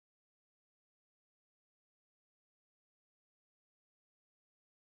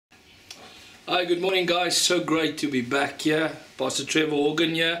Hi, good morning, guys. So great to be back here. Pastor Trevor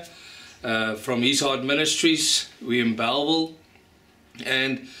Organ here from His Heart Ministries. We're in Bellville,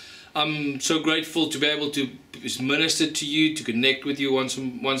 and I'm so grateful to be able to minister to you, to connect with you once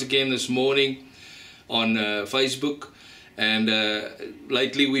again this morning on Facebook. And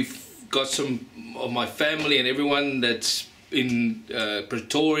lately we've got some of my family and everyone that's in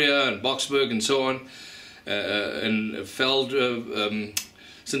Pretoria and Boksburg and so on, and Veld,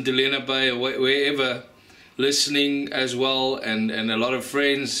 St. Helena Bay, or wherever, listening as well, and a lot of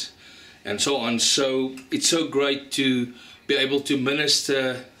friends and so on. So it's so great to be able to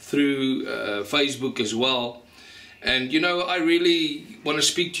minister through Facebook as well. And you know, I really want to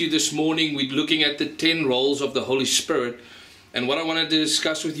speak to you this morning. We're looking at the 10 roles of the Holy Spirit, and what I wanted to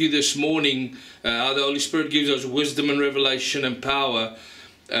discuss with you this morning, how the Holy Spirit gives us wisdom and revelation and power,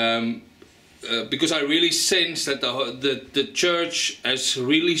 because I really sense that the church has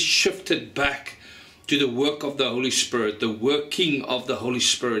really shifted back to the work of the Holy Spirit, the working of the Holy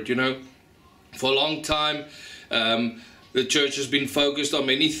Spirit. You know, for a long time the church has been focused on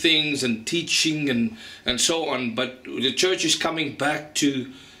many things and teaching and so on, but the church is coming back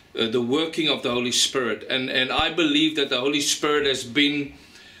to the working of the Holy Spirit, and I believe that the Holy Spirit has been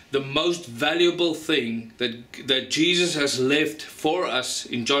the most valuable thing that Jesus has left for us.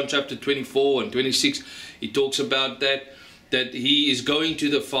 In John chapter 24 and 26, he talks about that he is going to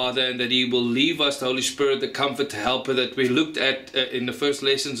the Father, and that he will leave us the Holy Spirit, the Comforter, Helper, that we looked at in the first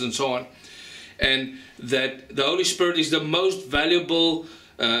lessons and so on. And that the Holy Spirit is the most valuable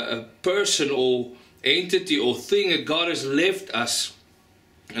person or entity or thing that God has left us.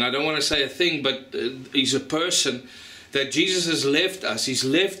 And I don't want to say a thing, but he's a person that Jesus has left us. He's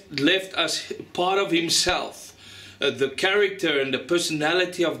left us part of himself, the character and the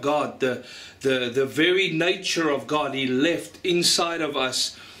personality of God, the very nature of God. He left inside of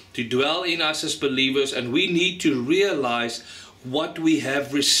us to dwell in us as believers, and we need to realize what we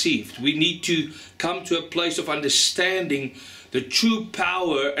have received. We need to come to a place of understanding the true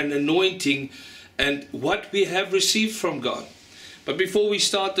power and anointing and what we have received from God. But before we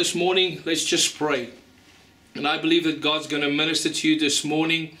start this morning, let's just pray. And I believe that God's going to minister to you this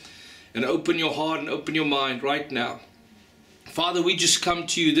morning, and open your heart and open your mind right now. Father, we just come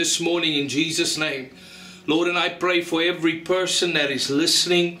to you this morning in Jesus' name, Lord, and I pray for every person that is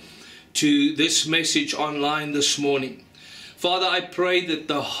listening to this message online this morning. Father, I pray that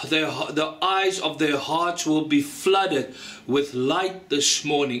the eyes of their hearts will be flooded with light this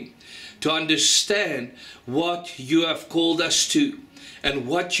morning, to understand what you have called us to and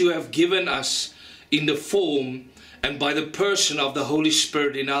what you have given us in the form and by the person of the Holy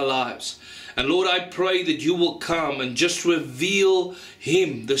Spirit in our lives. And Lord, I pray that you will come and just reveal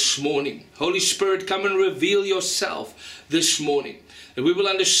him this morning. Holy Spirit, come and reveal yourself this morning, that we will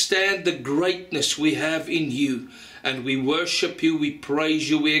understand the greatness we have in you, and we worship you, we praise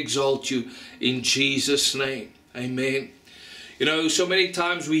you, we exalt you in Jesus' name. Amen. You know, so many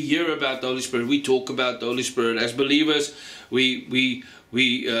times we hear about the Holy Spirit, we talk about the Holy Spirit. As believers, we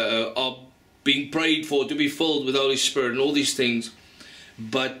are being prayed for to be filled with the Holy Spirit and all these things.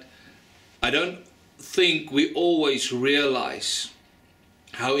 But I don't think we always realize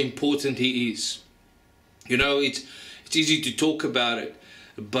how important he is. You know, it's easy to talk about it,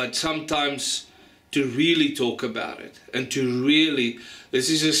 but sometimes to really talk about it and to really, this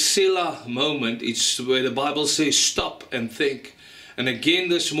is a Selah moment. It's where the Bible says stop and think. And again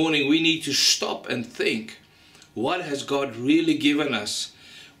this morning we need to stop and think, what has God really given us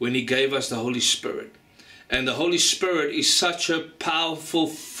when he gave us the Holy Spirit? And the Holy Spirit is such a powerful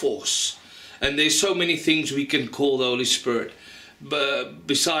force, and there's so many things we can call the Holy Spirit, but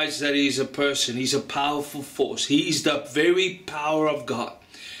besides that, he's a person. He's a powerful force. He is the very power of God.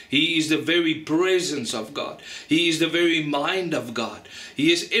 He is the very presence of God. He is the very mind of God.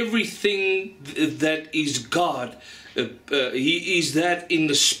 He is everything that is God. He is that in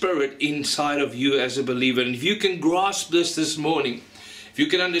the Spirit inside of you as a believer. And if you can grasp this morning, if you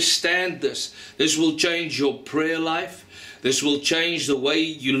can understand this will change your prayer life. This will change the way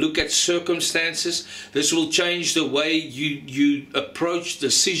you look at circumstances. This will change the way you approach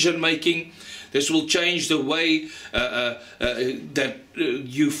decision making. This will change the way that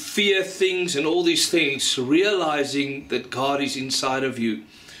you fear things and all these things, realizing that God is inside of you.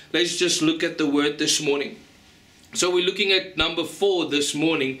 Let's just look at the word this morning. So we're looking at number 4 this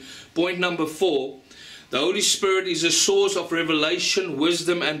morning. Point number 4. The Holy Spirit is a source of revelation,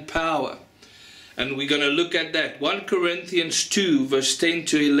 wisdom and power. And we're going to look at that. 1 Corinthians 2 verse 10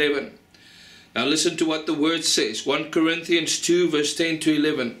 to 11. Now listen to what the word says. 1 Corinthians 2 verse 10 to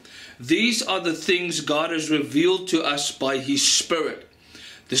 11. These are the things God has revealed to us by his Spirit.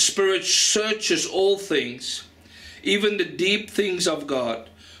 The Spirit searches all things, even the deep things of God.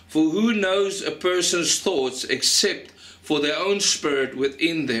 For who knows a person's thoughts except for their own spirit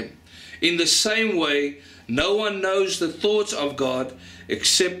within them? In the same way, no one knows the thoughts of God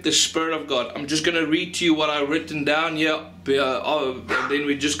except the Spirit of God. I'm just going to read to you what I've written down here, and then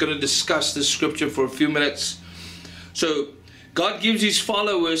we're just going to discuss this scripture for a few minutes. So, God gives His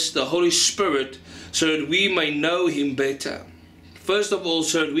followers the Holy Spirit so that we may know Him better. First of all,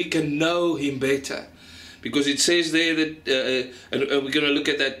 so that we can know Him better. Because it says there that, and we're going to look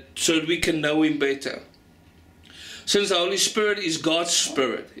at that, so that we can know Him better. Since the Holy Spirit is God's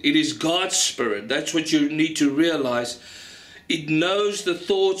Spirit, it is God's Spirit. That's what you need to realize. It knows the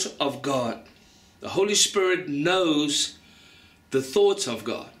thoughts of God. The Holy Spirit knows the thoughts of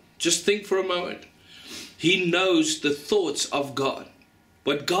God. Just think for a moment. He knows the thoughts of God.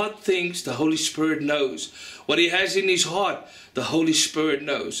 What God thinks, the Holy Spirit knows. What He has in His heart, the Holy Spirit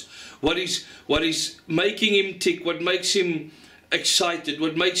knows. What is making Him tick, what makes Him excited,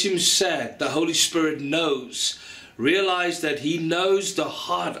 what makes Him sad, the Holy Spirit knows. Realize that He knows the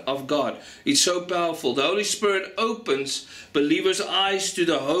heart of God. It's so powerful. The Holy Spirit opens believers' eyes to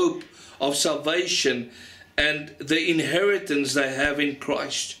the hope of salvation and the inheritance they have in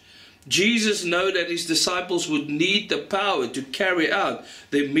Christ. Jesus knew that His disciples would need the power to carry out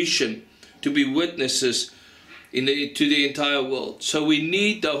their mission, to be witnesses to the entire world. So we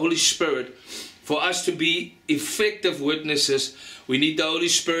need the Holy Spirit for us to be effective witnesses. We need the Holy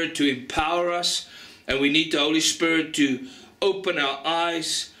Spirit to empower us, and we need the Holy Spirit to open our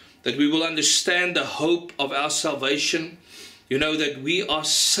eyes, that we will understand the hope of our salvation. You know, that we are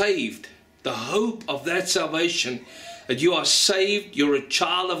saved. The hope of that salvation, that you are saved, you're a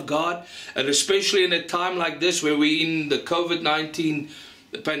child of God, and especially in a time like this where we're in the COVID-19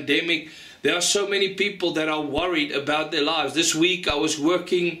 pandemic, there are so many people that are worried about their lives. This week I was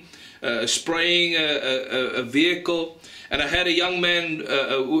working, spraying a vehicle, and I had a young man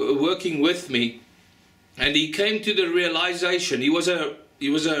working with me, and he came to the realization, he was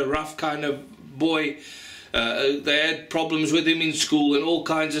a rough kind of boy. They had problems with him in school and all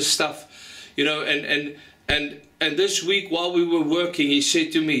kinds of stuff, you know, and this week while we were working, he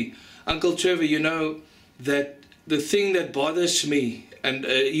said to me, Uncle Trevor, you know, that the thing that bothers me, and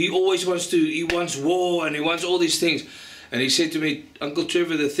he wants war and he wants all these things. And he said to me, Uncle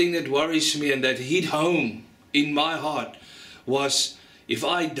Trevor, the thing that worries me and that hit home in my heart was if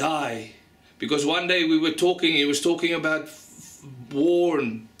I die. Because one day we were talking, he was talking about war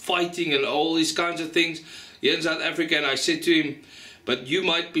and fighting and all these kinds of things here in South Africa. And I said to him, but you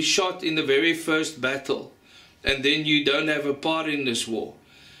might be shot in the very first battle, and then you don't have a part in this war.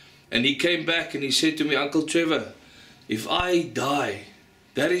 And he came back and he said to me, Uncle Trevor, if I die,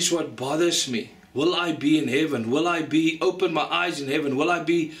 that is what bothers me. Will I be in heaven? Will I open my eyes in heaven? Will I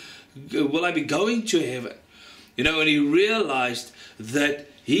be going to heaven? You know, and he realized that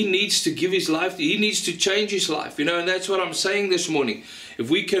he needs to give his life, he needs to change his life. You know, and that's what I'm saying this morning. If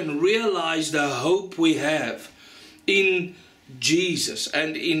we can realize the hope we have in Jesus,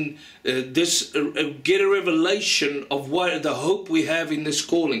 and in get a revelation of what the hope we have in this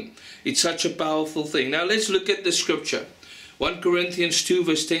calling, it's such a powerful thing. Now let's look at the scripture. 1 Corinthians 2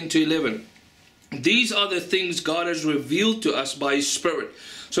 verse 10 to 11. These are the things God has revealed to us by His Spirit.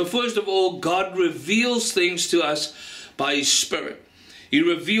 So first of all, God reveals things to us by His Spirit. He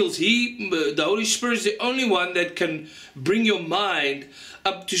reveals, the Holy Spirit is the only one that can bring your mind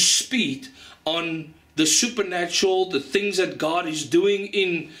up to speed on the supernatural, the things that God is doing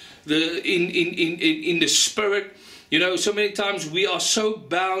in the Spirit. You know, so many times we are so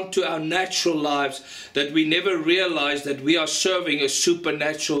bound to our natural lives that we never realize that we are serving a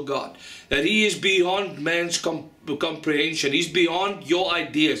supernatural God. That He is beyond man's comprehension. He's beyond your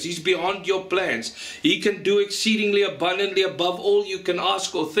ideas. He's beyond your plans. He can do exceedingly abundantly above all you can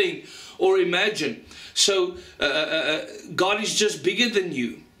ask or think or imagine. So God is just bigger than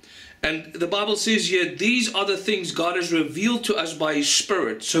you. And the Bible says here, these are the things God has revealed to us by His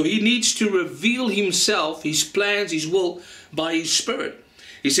Spirit. So He needs to reveal Himself, His plans, His will by His Spirit.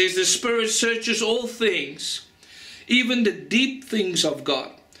 He says the Spirit searches all things, even the deep things of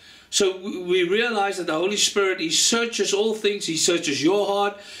God. So we realize that the Holy Spirit, He searches all things. He searches your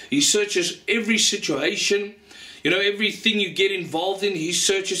heart. He searches every situation. You know, everything you get involved in, He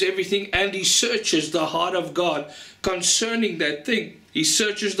searches everything, and He searches the heart of God concerning that thing. He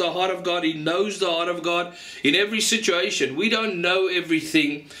searches the heart of God. He knows the heart of God in every situation. We don't know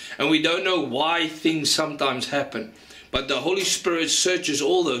everything, and we don't know why things sometimes happen. But the Holy Spirit searches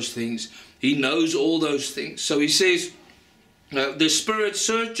all those things. He knows all those things. So He says, The Spirit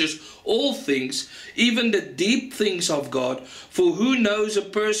searches all things, even the deep things of God. For who knows a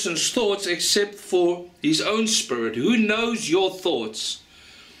person's thoughts except for his own spirit? Who knows your thoughts?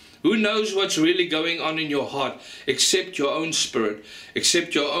 Who knows what's really going on in your heart except your own spirit,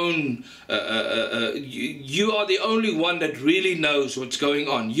 except your own... you are the only one that really knows what's going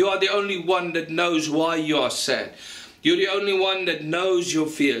on. You are the only one that knows why you are sad. You're the only one that knows your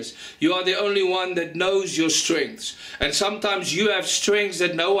fears. You are the only one that knows your strengths. And sometimes you have strengths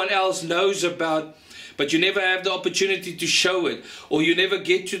that no one else knows about, but you never have the opportunity to show it. Or you never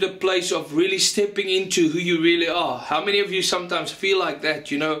get to the place of really stepping into who you really are. How many of you sometimes feel like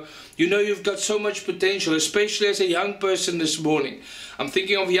that, you know? You know you've got so much potential, especially as a young person this morning. I'm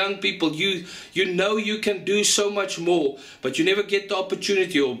thinking of young people. You know you can do so much more, but you never get the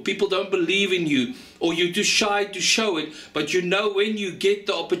opportunity, or people don't believe in you, or you're too shy to show it. But you know when you get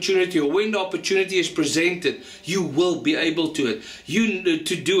the opportunity, or when the opportunity is presented, you will be able to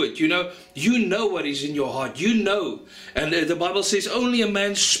do it. You know what is in your heart. You know. And the Bible says only a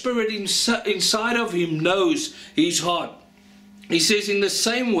man's spirit inside of him knows his heart. He says in the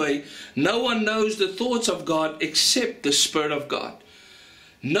same way, no one knows the thoughts of God except the Spirit of God.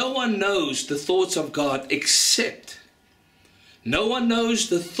 No one knows the thoughts of God except. No one knows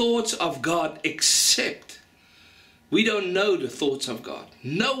the thoughts of God except. We don't know the thoughts of God.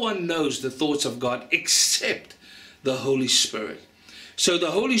 No one knows the thoughts of God except the Holy Spirit. So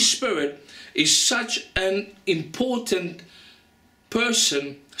the Holy Spirit is such an important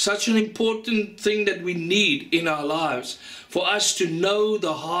person, such an important thing that we need in our lives, for us to know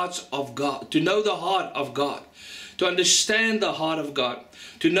the heart of God, to know the heart of God, to understand the heart of God,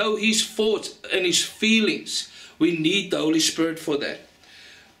 to know His thoughts and His feelings. We need the Holy Spirit for that.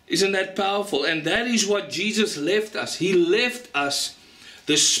 Isn't that powerful? And that is what Jesus left us. He left us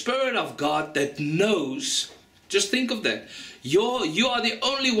the Spirit of God that knows. Just think of that. You are the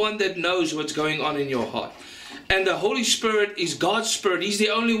only one that knows what's going on in your heart. And the Holy Spirit is God's Spirit. He's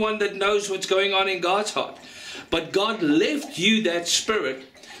the only one that knows what's going on in God's heart. But God left you that Spirit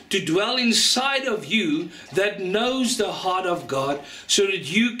to dwell inside of you that knows the heart of God, so that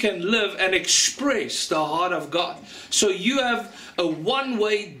you can live and express the heart of God. So you have a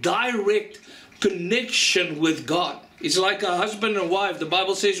one-way direct connection with God. It's like a husband and wife. The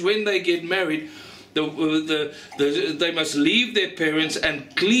Bible says when they get married, they must leave their parents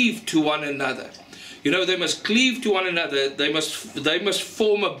and cleave to one another. You know, they must cleave to one another. They must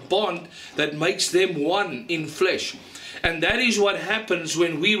form a bond that makes them one in flesh. And that is what happens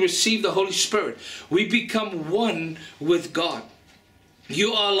when we receive the Holy Spirit. We become one with God.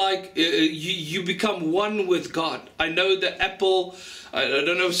 You are like, you become one with God. I know the Apple, I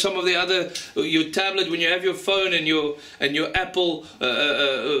don't know some of the other, your tablet, when you have your phone and your Apple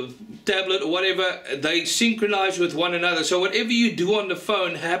tablet or whatever, they synchronize with one another. So whatever you do on the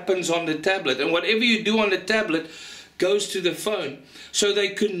phone happens on the tablet, and whatever you do on the tablet goes to the phone. So they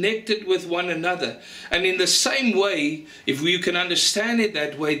connected with one another. And in the same way, if you can understand it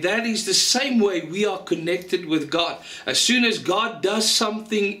that way, that is the same way we are connected with God. As soon as God does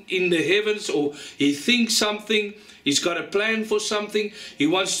something in the heavens, or He thinks something, He's got a plan for something, He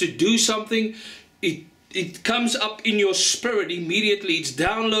wants to do something, it comes up in your spirit immediately. It's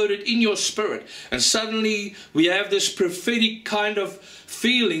downloaded in your spirit. And suddenly we have this prophetic kind of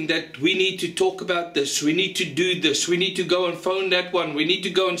feeling that we need to talk about this. We need to do this. We need to go and phone that one. We need to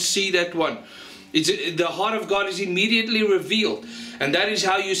go and see that one. The heart of God is immediately revealed. And that is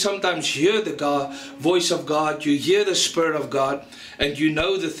how you sometimes hear the voice of God. You hear the Spirit of God. And you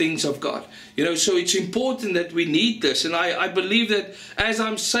know the things of God. You know, so it's important that we need this. And I believe that as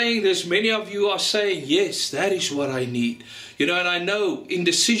I'm saying this, many of you are saying, yes, that is what I need. You know, and I know in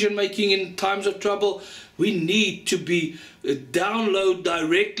decision making in times of trouble, we need to be download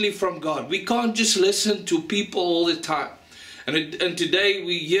directly from God. We can't just listen to people all the time. And today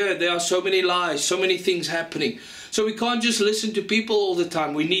we hear there are so many lies, so many things happening. So we can't just listen to people all the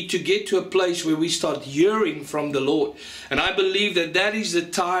time. We need to get to a place where we start hearing from the Lord. And I believe that that is the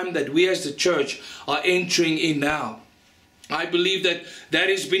time that we as the church are entering in now. I believe that that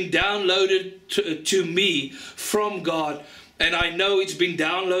has been downloaded to me from God. And I know it's been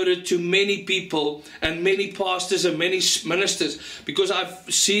downloaded to many people and many pastors and many ministers, because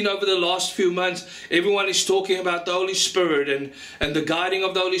I've seen over the last few months, everyone is talking about the Holy Spirit and the guiding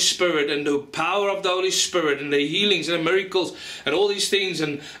of the Holy Spirit and the power of the Holy Spirit and the healings and the miracles and all these things.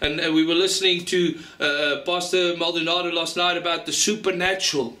 And we were listening to Pastor Maldonado last night about the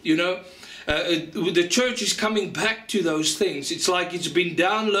supernatural, you know. the church is coming back to those things. It's like it's been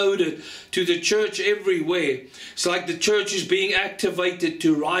downloaded to the church everywhere. It's like the church is being activated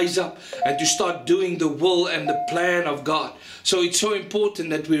to rise up and to start doing the will and the plan of God. So it's so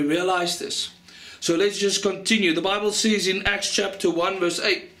important that we realize this. So let's just continue. The Bible says in Acts chapter 1 verse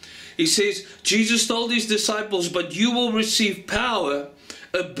 8, he says, Jesus told his disciples, but you will receive power,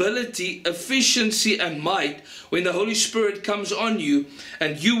 ability, efficiency and might when the Holy Spirit comes on you,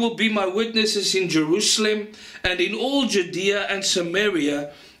 and you will be my witnesses in Jerusalem and in all Judea and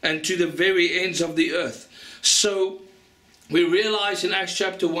Samaria and to the very ends of the earth. So we realize in Acts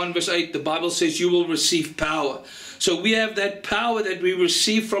chapter 1 verse 8, the Bible says you will receive power. So we have that power that we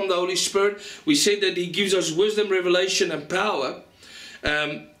receive from the Holy Spirit. We said that He gives us wisdom, revelation and power.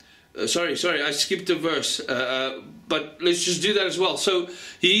 Sorry, I skipped a verse, but let's just do that as well. So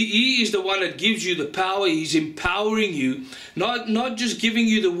he is the one that gives you the power. He's empowering you, not just giving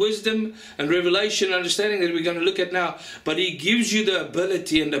you the wisdom and revelation and understanding that we're going to look at now, but He gives you the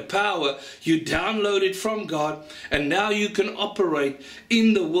ability and the power. You download it from God, and now you can operate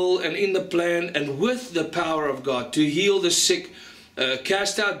in the will and in the plan and with the power of God to heal the sick,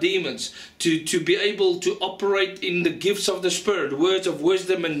 cast out demons, to be able to operate in the gifts of the Spirit, words of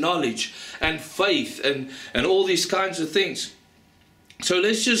wisdom and knowledge and faith and all these kinds of things. So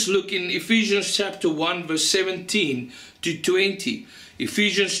let's just look in Ephesians chapter 1 verse 17 to 20.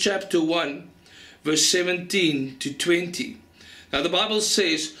 Ephesians chapter 1 verse 17 to 20. Now the Bible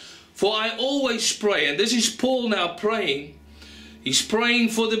says, for I always pray, and this is Paul now praying. He's praying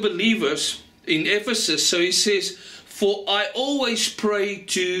for the believers in Ephesus. So he says, for I always pray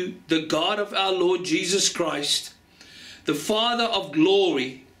to the God of our Lord Jesus Christ, the Father of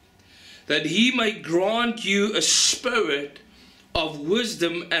glory, that He may grant you a spirit of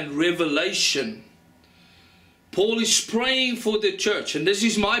wisdom and revelation. Paul is praying for the church, and this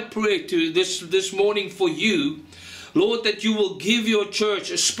is my prayer to this morning for you, Lord, that you will give your church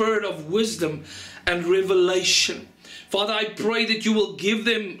a spirit of wisdom and revelation. Father, I pray that you will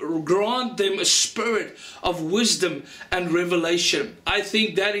grant them a spirit of wisdom and revelation. I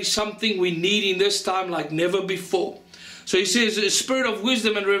think that is something we need in this time like never before. So he says, a spirit of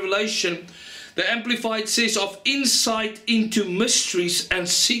wisdom and revelation. The Amplified says, of insight into mysteries and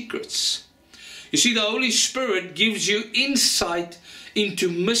secrets. You see, the Holy Spirit gives you insight into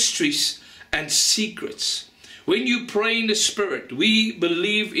mysteries and secrets. When you pray in the Spirit, we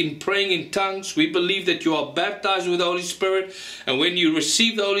believe in praying in tongues. We believe that you are baptized with the Holy Spirit. And when you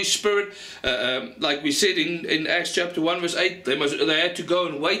receive the Holy Spirit, like we said in Acts chapter 1 verse 8, they had to go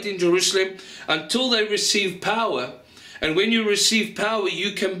and wait in Jerusalem until they receive power. And when you receive power,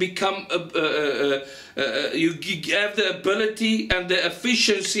 you can become, you have the ability and the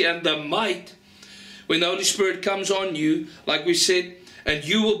efficiency and the might. When the Holy Spirit comes on you, like we said, and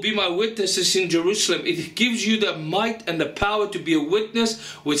you will be my witnesses in Jerusalem. It gives you the might and the power to be a witness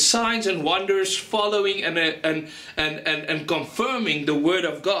with signs and wonders following and confirming the word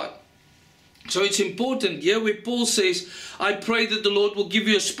of God. So it's important here where Paul says, I pray that the Lord will give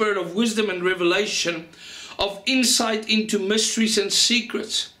you a spirit of wisdom and revelation, of insight into mysteries and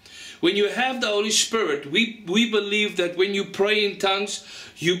secrets. When you have the Holy Spirit, we believe that when you pray in tongues,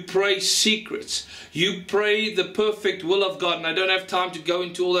 you pray secrets. You pray the perfect will of God. And I don't have time to go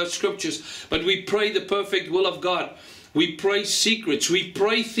into all those scriptures, but we pray the perfect will of God. We pray secrets. We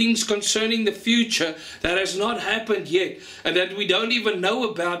pray things concerning the future that has not happened yet and that we don't even know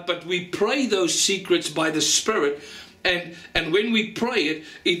about, but we pray those secrets by the Spirit. And when we pray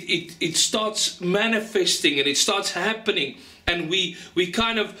it starts manifesting and it starts happening. And we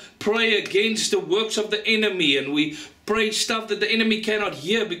kind of pray against the works of the enemy, and we pray stuff that the enemy cannot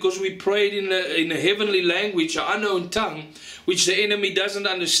hear because we prayed in a heavenly language, an unknown tongue, which the enemy doesn't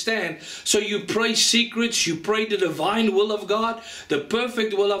understand. So you pray secrets, you pray the divine will of God, the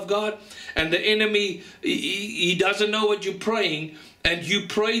perfect will of God, and the enemy, he doesn't know what you're praying, and you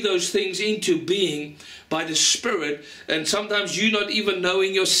pray those things into being by the Spirit, and sometimes you not even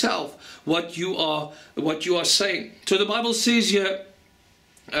knowing yourself what you are saying. So the Bible says here,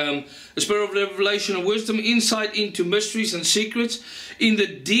 a spirit of revelation and wisdom, insight into mysteries and secrets, in the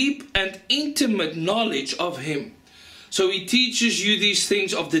deep and intimate knowledge of Him. So He teaches you these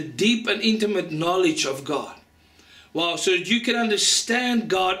things of the deep and intimate knowledge of God. Wow, so that you can understand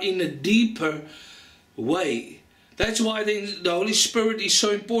God in a deeper way. That's why the Holy Spirit is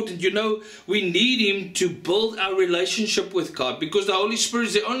so important. You know, we need Him to build our relationship with God, because the Holy Spirit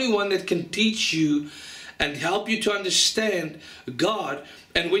is the only one that can teach you and help you to understand God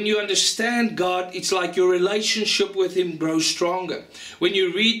And when you understand God, it's like your relationship with Him grows stronger. When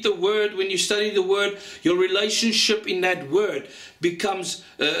you read the Word, when you study the Word, your relationship in that Word becomes,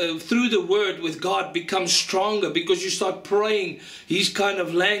 through the Word with God, becomes stronger, because you start praying His kind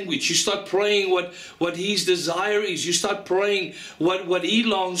of language. You start praying what His desire is. You start praying what He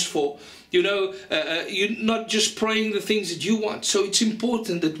longs for. You know, you're not just praying the things that you want. So it's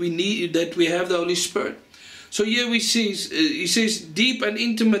important that we have the Holy Spirit. So here he says, deep and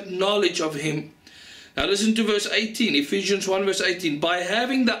intimate knowledge of Him. Now listen to verse 18, Ephesians 1 verse 18. By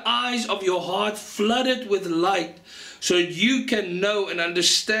having the eyes of your heart flooded with light, so that you can know and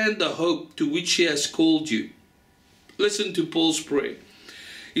understand the hope to which He has called you. Listen to Paul's prayer.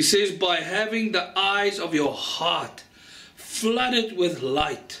 He says, by having the eyes of your heart flooded with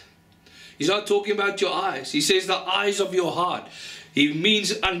light. He's not talking about your eyes. He says the eyes of your heart. He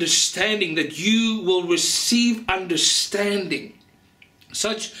means understanding, that you will receive understanding,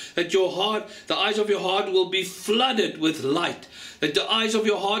 such that your heart, the eyes of your heart will be flooded with light, that the eyes of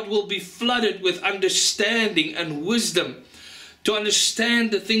your heart will be flooded with understanding and wisdom, to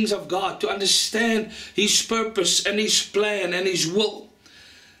understand the things of God, to understand His purpose and His plan and His will.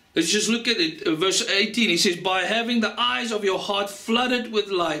 Let's just look at it. Verse 18, he says, by having the eyes of your heart flooded with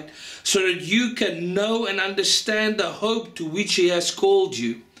light, so that you can know and understand the hope to which He has called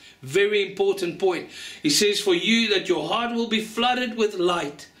you. Very important point. He says for you that your heart will be flooded with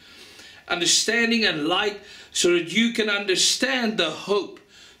light, understanding and light, so that you can understand the hope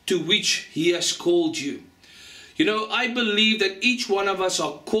to which He has called you. You know, I believe that each one of us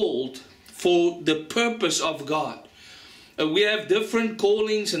are called for the purpose of God. We have different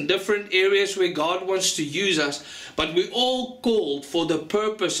callings and different areas where God wants to use us, but we're all called for the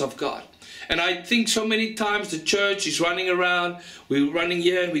purpose of God. And I think so many times the church is running around, we're running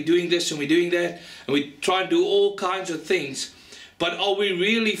here and we're doing this and we're doing that, and we try to do all kinds of things. But are we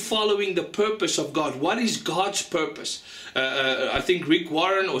really following the purpose of God? What is God's purpose? I think Rick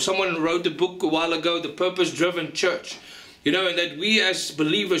Warren or someone wrote a book a while ago, The Purpose-Driven Church. You know, and that we as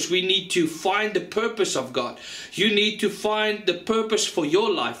believers, we need to find the purpose of God. You need to find the purpose for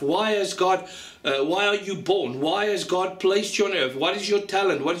your life. Why has God, why are you born? Why has God placed you on earth? What is your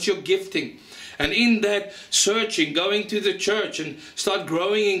talent? What is your gifting? And in that searching, going to the church and start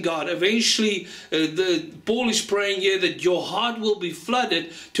growing in God, eventually Paul is praying here that your heart will be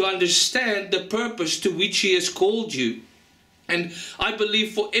flooded to understand the purpose to which He has called you. And I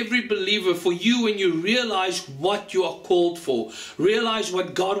believe for every believer, for you, when you realize what you are called for, realize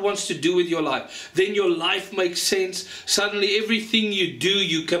what God wants to do with your life, then your life makes sense. Suddenly everything you do,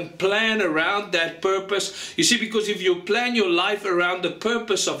 you can plan around that purpose. You see, because if you plan your life around the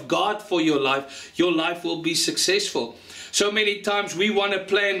purpose of God for your life will be successful. So many times we want to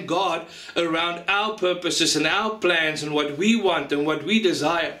plan God around our purposes and our plans and what we want and what we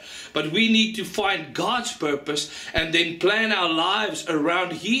desire. But we need to find God's purpose and then plan our lives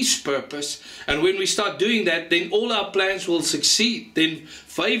around His purpose. And when we start doing that, then all our plans will succeed. Then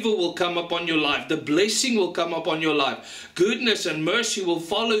favor will come upon your life. The blessing will come upon your life. Goodness and mercy will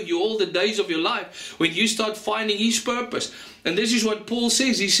follow you all the days of your life when you start finding His purpose. And this is what Paul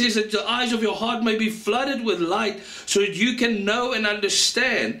says. He says that the eyes of your heart may be flooded with light, so that you can know and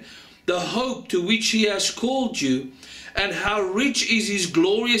understand the hope to which He has called you, and how rich is His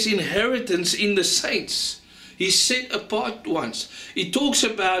glorious inheritance in the saints. He's set apart ones. He talks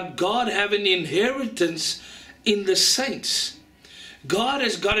about God having inheritance in the saints. God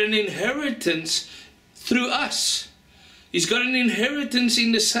has got an inheritance through us. He's got an inheritance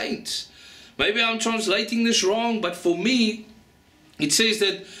in the saints. Maybe I'm translating this wrong, but for me, it says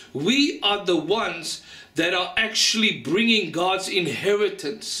that we are the ones that are actually bringing God's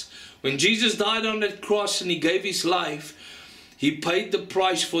inheritance. When Jesus died on that cross and He gave His life, He paid the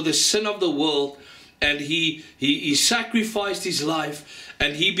price for the sin of the world, and He sacrificed His life,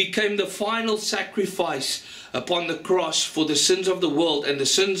 and He became the final sacrifice upon the cross for the sins of the world, and the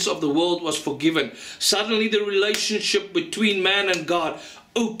sins of the world was forgiven. Suddenly the relationship between man and God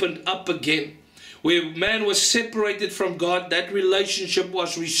opened up again. Where man was separated from God, that relationship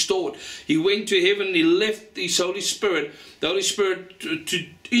was restored. He went to heaven, He left His Holy Spirit, the Holy Spirit to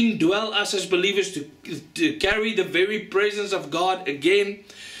indwell us as believers, to carry the very presence of God again.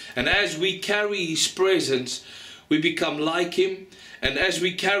 And as we carry His presence, we become like Him. And as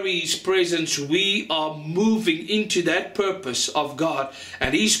we carry His presence, we are moving into that purpose of God.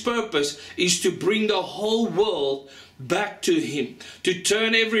 And His purpose is to bring the whole world back to Him, to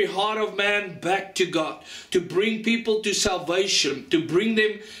turn every heart of man back to God, to bring people to salvation, to bring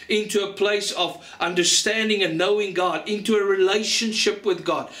them into a place of understanding and knowing God, into a relationship with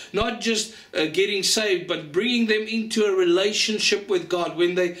God. Not just getting saved, but bringing them into a relationship with God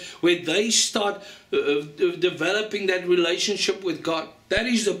where they start developing that relationship with God. That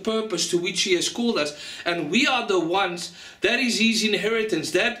is the purpose to which He has called us. And we are the ones, that is His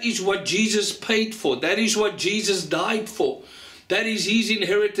inheritance. That is what Jesus paid for. That is what Jesus died for. That is His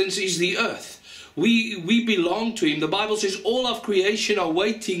inheritance, is the earth. We belong to Him. The Bible says all of creation are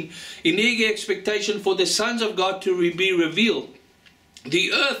waiting in eager expectation for the sons of God to be revealed.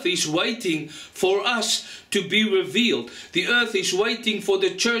 The earth is waiting for us to be revealed. The earth is waiting for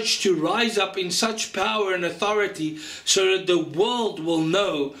the church to rise up in such power and authority so that the world will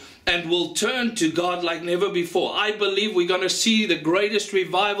know and will turn to God like never before. I believe we're going to see the greatest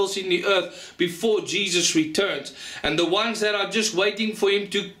revivals in the earth before Jesus returns. And the ones that are just waiting for Him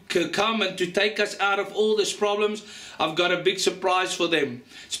to come and to take us out of all these problems, I've got a big surprise for them.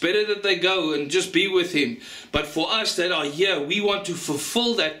 It's better that they go and just be with Him. But for us that are here, we want to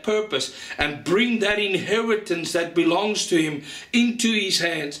fulfill that purpose and bring that inheritance that belongs to Him into His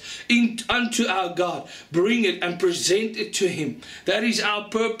hands, unto our God. Bring it and present it to Him. That is our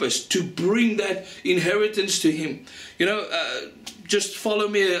purpose, to bring that inheritance to Him. You know, just follow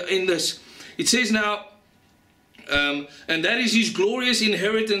me in this. It says now, and that is His glorious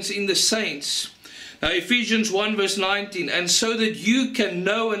inheritance in the saints. Now, Ephesians 1 verse 19, and so that you can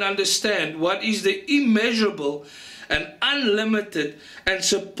know and understand what is the immeasurable and unlimited and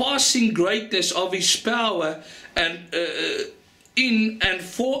surpassing greatness of His power and in and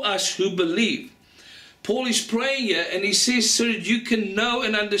for us who believe. Paul is praying here and he says, so that you can know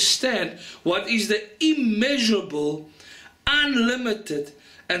and understand what is the immeasurable, unlimited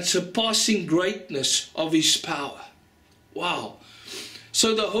and surpassing greatness of His power. Wow.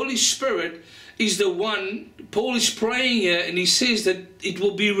 So the Holy Spirit is the one, Paul is praying here, and he says that it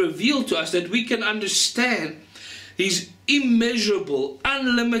will be revealed to us, that we can understand His immeasurable,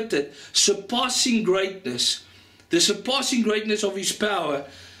 unlimited, surpassing greatness, the surpassing greatness of His power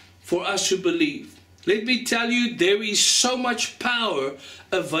for us who believe. Let me tell you, there is so much power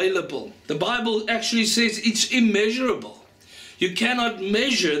available. The Bible actually says it's immeasurable. You cannot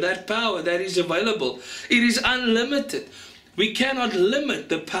measure that power that is available. It is unlimited. We cannot limit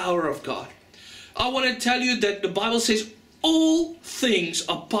the power of God. I want to tell you that the Bible says all things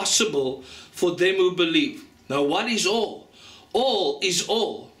are possible for them who believe. Now, what is all? All is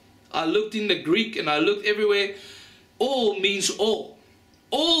all. I looked in the Greek and I looked everywhere. All means all.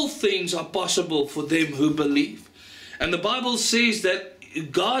 All things are possible for them who believe. And the Bible says that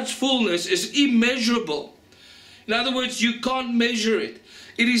God's fullness is immeasurable. In other words, you can't measure it.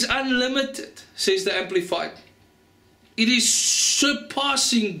 It is unlimited, says the Amplified. It is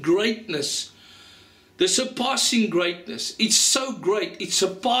surpassing greatness. The surpassing greatness. It's so great. It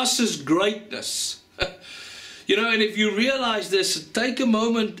surpasses greatness. You know, and if you realize this, take a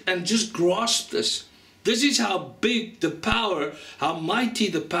moment and just grasp this. This is how big the power, how mighty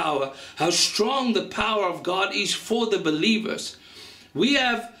the power, how strong the power of God is for the believers. We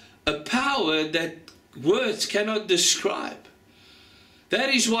have a power that words cannot describe. That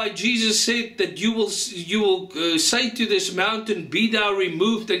is why Jesus said that you will say to this mountain, be thou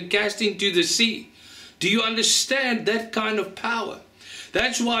removed and cast into the sea. Do you understand that kind of power?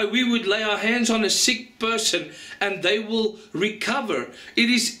 That's why we would lay our hands on a sick person and they will recover. It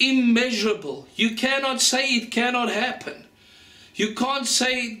is immeasurable. You cannot say it cannot happen. You can't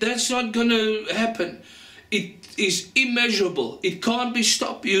say that's not going to happen. It is immeasurable. It can't be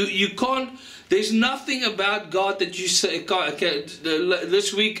stopped. You can't. There's nothing about God that you say.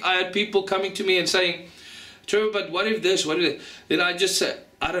 This week I had people coming to me and saying, Trevor, but what if this, what if that? Then I just said,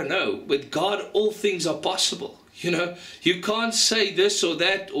 I don't know. With God, all things are possible. You know, you can't say this or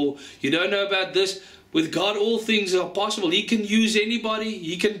that, or you don't know about this. With God, all things are possible. He can use anybody.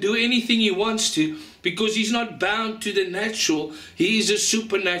 He can do anything He wants to, because He's not bound to the natural. He is a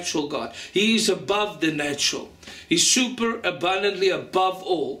supernatural God. He is above the natural. He's super abundantly above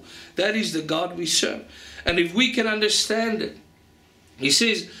all. That is the God we serve. And if we can understand it, He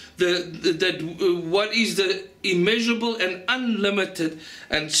says that what is the immeasurable and unlimited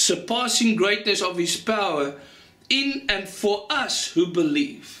and surpassing greatness of His power in and for us who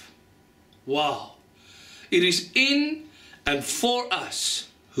believe. Wow. It is in and for us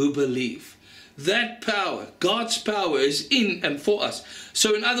who believe. That power, God's power, is in and for us.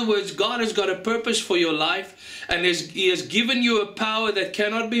 So in other words, God has got a purpose for your life, and He has given you a power that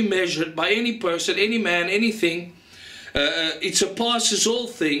cannot be measured by any person, any man, anything. It surpasses all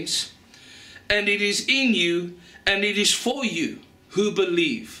things. and it is in you, and it is for you who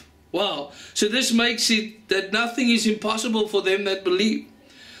believe. Wow. So this makes it that nothing is impossible for them that believe.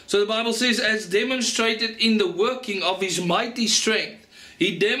 So the Bible says, as demonstrated in the working of his mighty strength,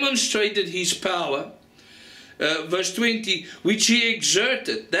 he demonstrated his power. Verse 20, which he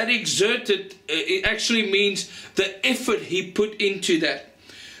exerted. That exerted, it actually means the effort he put into that.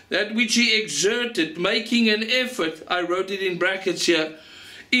 That which he exerted, making an effort, I wrote it in brackets here,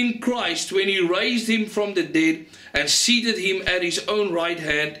 in Christ, when he raised him from the dead and seated him at his own right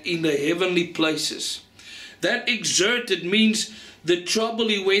hand in the heavenly places. That exerted means the trouble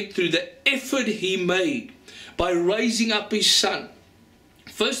he went through, the effort he made by raising up his son.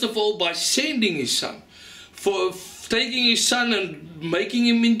 First of all, by sending his son. For taking his son and making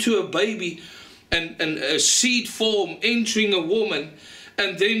him into a baby and a seed form, entering a woman,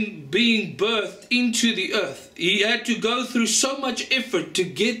 and then being birthed into the earth. He had to go through so much effort to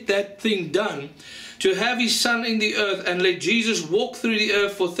get that thing done, to have his son in the earth and let Jesus walk through the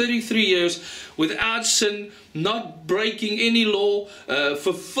earth for 33 years without sin, not breaking any law,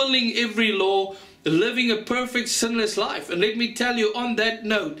 fulfilling every law, living a perfect sinless life. And let me tell you, on that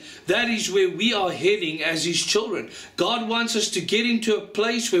note, that is where we are heading as his children. God wants us to get into a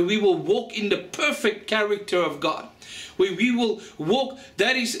place where we will walk in the perfect character of God, where we will walk.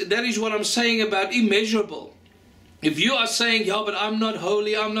 That is what I'm saying about immeasurable. If you are saying, yeah, but I'm not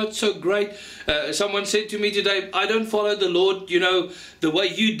holy, I'm not so great. Someone said to me today, I don't follow the Lord, you know, the way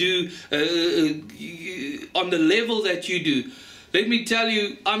you do, on the level that you do. Let me tell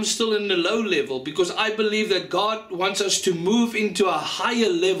you, I'm still in the low level, because I believe that God wants us to move into a higher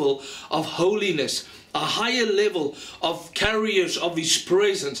level of holiness, a higher level of carriers of his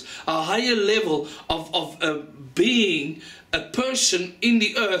presence, a higher level of being a person in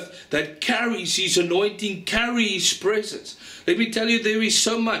the earth that carries his anointing, carries his presence. Let me tell you, there is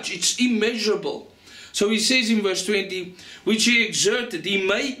so much, it's immeasurable. So he says in verse 20, which he exerted, he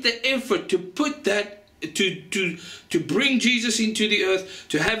made the effort to put that, to bring Jesus into the earth,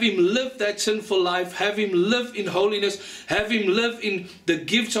 to have him live that sinful life, have him live in holiness, have him live in the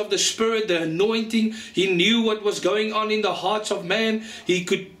gifts of the Spirit, the anointing. He knew what was going on in the hearts of man. He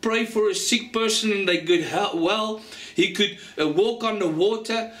could pray for a sick person and they could help well. He could walk on the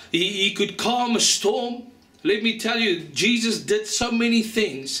water. He could calm a storm. Let me tell you, Jesus did so many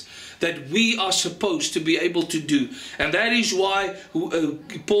things that we are supposed to be able to do. And that is why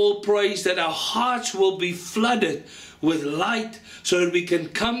Paul prays that our hearts will be flooded with light, so that we can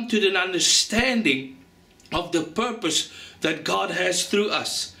come to the understanding of the purpose that God has through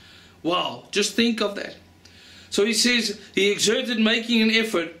us. Wow, just think of that. So he says, he exerted, making an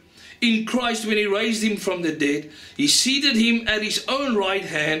effort in Christ when he raised him from the dead. He seated him at his own right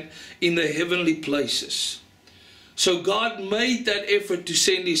hand in the heavenly places. So God made that effort to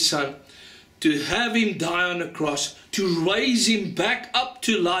send his son, to have him die on the cross, to raise him back up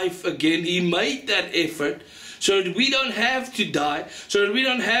to life again. He made that effort so that we don't have to die, so that we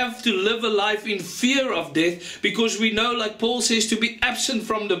don't have to live a life in fear of death, because we know, like Paul says, to be absent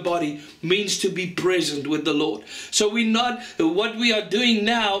from the body means to be present with the Lord. So what we are doing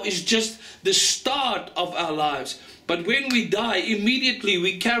now is just the start of our lives. But when we die, immediately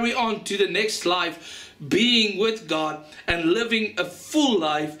we carry on to the next life, being with God and living a full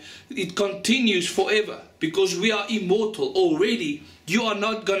life. It continues forever, because we are immortal already. You are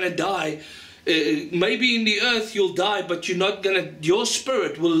not going to die. Maybe in the earth you'll die, but you're not going to, your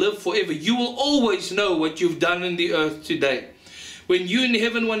spirit will live forever. You will always know what you've done in the earth today. When you're in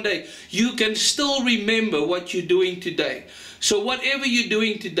heaven one day, you can still remember what you're doing today. So whatever you're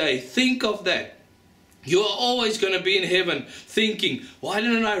doing today, think of that. You are always going to be in heaven thinking, why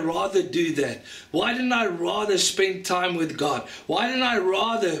didn't I rather do that? Why didn't I rather spend time with God? Why didn't I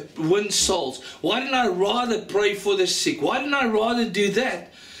rather win souls? Why didn't I rather pray for the sick? Why didn't I rather do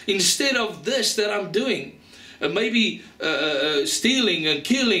that instead of this that I'm doing? Maybe stealing and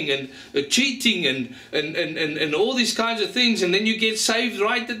killing and cheating and all these kinds of things. And then you get saved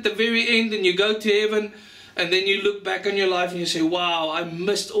right at the very end and you go to heaven, and then you look back on your life and you say, wow, I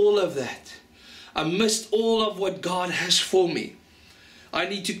missed all of that. I missed all of what God has for me. I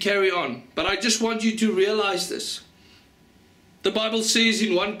need to carry on. But I just want you to realize this. The Bible says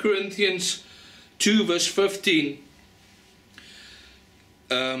in 1 Corinthians 2 verse 15,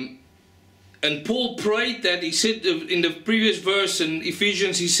 and Paul prayed that, he said in the previous verse in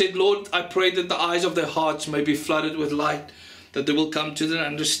Ephesians, he said, Lord, I pray that the eyes of their hearts may be flooded with light, that they will come to the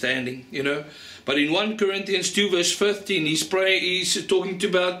understanding, you know. But in 1 Corinthians 2 verse 15, he's talking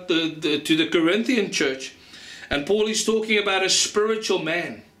about to the Corinthian church. And Paul is talking about a spiritual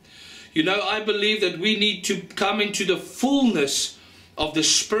man. You know, I believe that we need to come into the fullness of the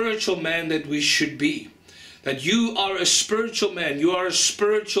spiritual man that we should be. That you are a spiritual man, you are a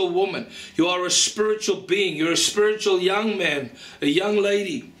spiritual woman, you are a spiritual being, you're a spiritual young man, a young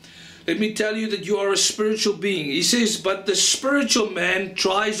lady. Let me tell you that you are a spiritual being. He says, but the spiritual man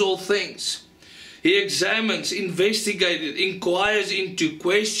tries all things. He examines, investigates, inquires into,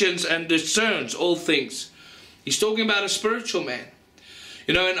 questions and discerns all things. He's talking about a spiritual man.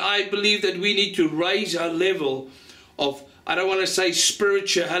 You know, and I believe that we need to raise our level of, I don't want to say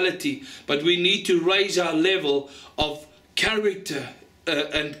spirituality, but we need to raise our level of character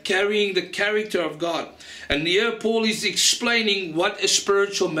and carrying the character of God. And here Paul is explaining what a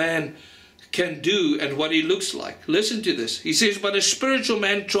spiritual man can do and what he looks like. Listen to this. He says, but a spiritual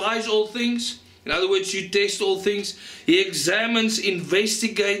man tries all things. In other words, you test all things. He examines,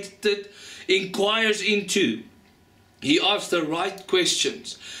 investigates it, inquires into. He asks the right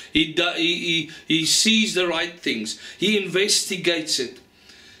questions. He sees the right things. He investigates it.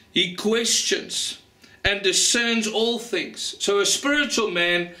 He questions and discerns all things. So a spiritual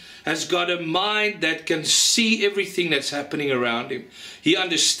man has got a mind that can see everything that's happening around him. He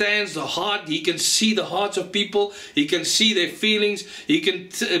understands the heart. He can see the hearts of people. He can see their feelings. He can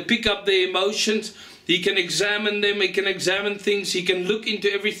pick up their emotions. He can examine them. He can examine things. He can look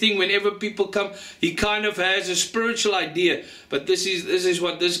into everything. Whenever people come, he kind of has a spiritual idea. But this is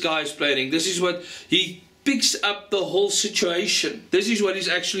what this guy is planning. This is what he picks up the whole situation. This is what he's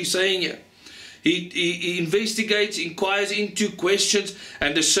actually saying here. He investigates, inquires into, questions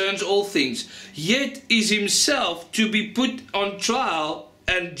and discerns all things. Yet is himself to be put on trial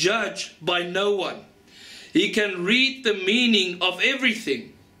and judged by no one. He can read the meaning of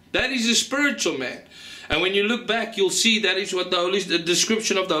everything. That is a spiritual man. And when you look back, you'll see that is what the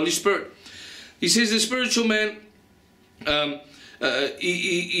description of the Holy Spirit. He says the spiritual man,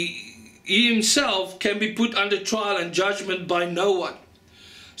 he himself can be put under trial and judgment by no one.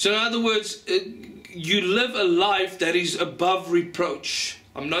 So in other words, you live a life that is above reproach.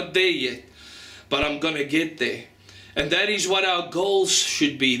 I'm not there yet, but I'm going to get there. And that is what our goals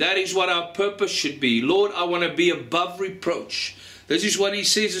should be. That is what our purpose should be. Lord, I want to be above reproach. This is what he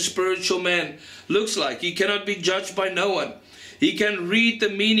says a spiritual man looks like. He cannot be judged by no one. He can read the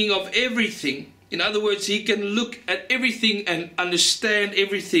meaning of everything. In other words, he can look at everything and understand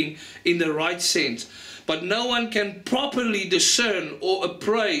everything in the right sense. But no one can properly discern or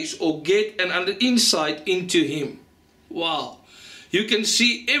appraise or get an insight into him. Wow. You can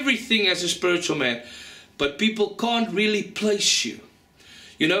see everything as a spiritual man, but people can't really place you.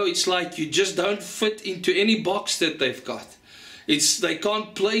 You know, it's like you just don't fit into any box that they've got. They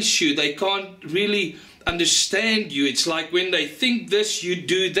can't place you. They can't really understand you. It's like when they think this, you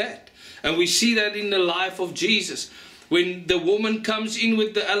do that. And we see that in the life of Jesus. When the woman comes in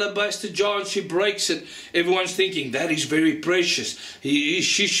with the alabaster jar and she breaks it, everyone's thinking, that is very precious. She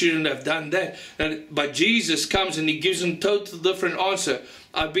shouldn't have done that. But Jesus comes and he gives them a total different answer.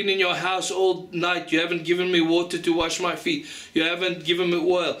 I've been in your house all night. You haven't given me water to wash my feet. You haven't given me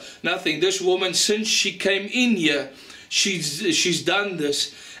oil. Nothing. This woman, since she came in here, she's done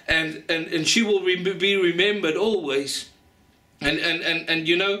this. And she will be remembered always. And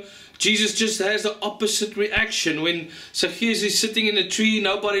you know, Jesus just has the opposite reaction. When Zacchaeus is sitting in a tree,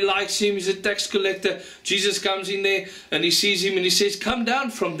 nobody likes him, he's a tax collector. Jesus comes in there and he sees him and he says, come down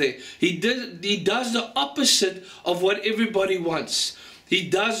from there. He does the opposite of what everybody wants. He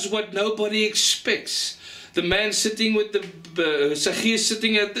does what nobody expects. The man sitting with the Zacchaeus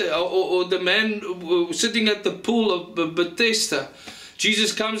sitting at the, or the man sitting at the pool of Bethesda.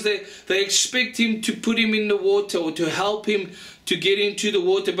 Jesus comes there, they expect him to put him in the water or to help him to get into the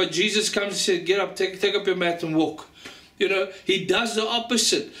water, but Jesus comes and says, get up, take up your mat and walk. You know, he does the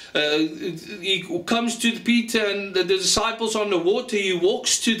opposite. He comes to Peter and the disciples on the water, he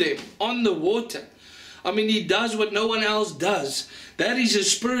walks to them on the water. I mean, he does what no one else does. That is a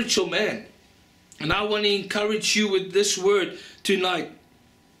spiritual man. And I want to encourage you with this word tonight.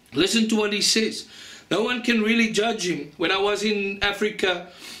 Listen to what he says. No one can really judge him. When I was in Africa,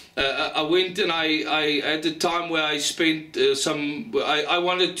 I went and I at the time where I spent I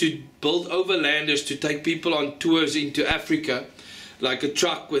wanted to build overlanders to take people on tours into Africa, like a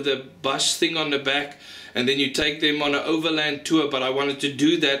truck with a bus thing on the back, and then you take them on an overland tour. But I wanted to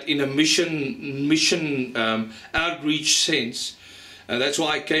do that in a mission outreach sense. And that's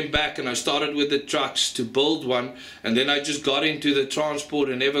why I came back and I started with the trucks to build one, and then I just got into the transport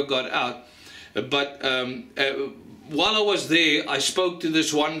and never got out. But while I was there, I spoke to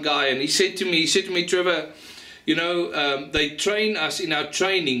this one guy, and he said to me, Trevor, you know, they train us in our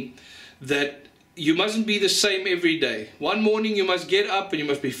training that you mustn't be the same every day. One morning you must get up and you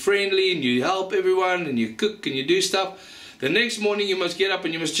must be friendly and you help everyone and you cook and you do stuff. The next morning you must get up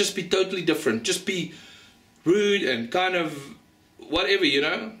and you must just be totally different. Just be rude and kind of whatever, you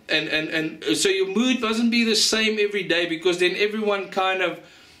know. And so your mood mustn't be the same every day, because then everyone kind of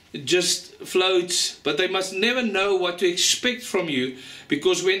just floats. But they must never know what to expect from you,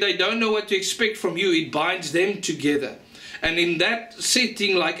 because when they don't know what to expect from you, it binds them together. And in that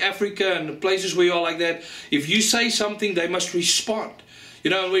setting, like Africa and places where you are like that, if you say something, they must respond.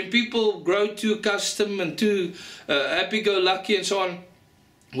 You know, when people grow too accustomed and too happy-go-lucky and so on,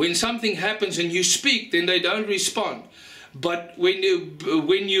 when something happens and you speak, then they don't respond. But when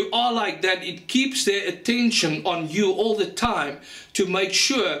you are like that, it keeps their attention on you all the time to make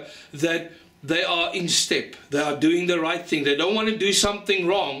sure that they are in step. They are doing the right thing. They don't want to do something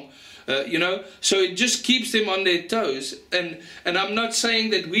wrong. You know, so it just keeps them on their toes. And I'm not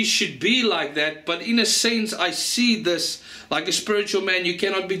saying that we should be like that, but in a sense I see this like a spiritual man. You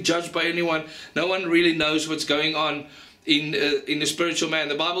cannot be judged by anyone. No one really knows what's going on in the spiritual man.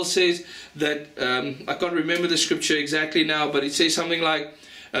 The Bible says that, I can't remember the scripture exactly now, but it says something like,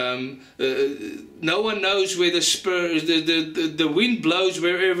 no one knows where the wind blows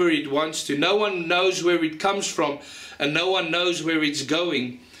wherever it wants to. No one knows where it comes from, and no one knows where it's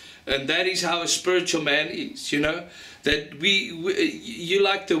going. And that is how a spiritual man is, you know, that you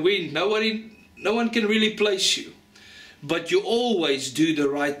like the wind. No one can really place you, but you always do the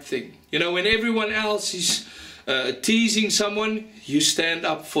right thing. You know, when everyone else is teasing someone, you stand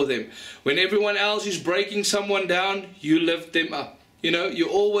up for them. When everyone else is breaking someone down, you lift them up. You know, you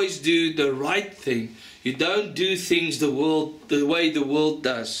always do the right thing. You don't do things the way the world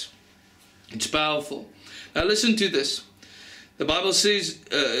does. It's powerful. Now listen to this. The Bible says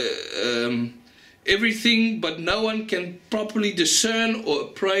everything, but no one can properly discern or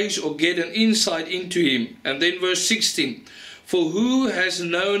appraise or get an insight into him. And then verse 16, for who has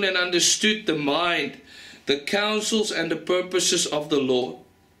known and understood the mind, the counsels and the purposes of the Lord?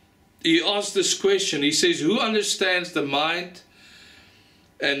 He asks this question. He says, who understands the mind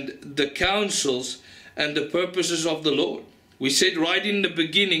and the counsels and the purposes of the Lord? We said right in the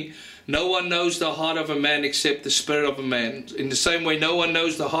beginning, no one knows the heart of a man except the spirit of a man. In the same way, no one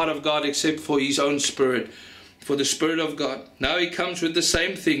knows the heart of God except for his own spirit, for the Spirit of God. Now he comes with the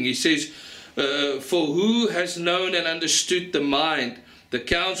same thing. He says, for who has known and understood the mind, the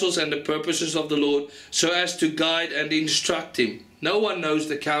counsels and the purposes of the Lord, so as to guide and instruct him? No one knows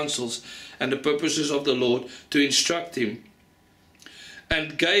the counsels and the purposes of the Lord to instruct him.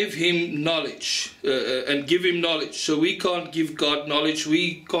 And gave him knowledge, and give him knowledge. So we can't give God knowledge,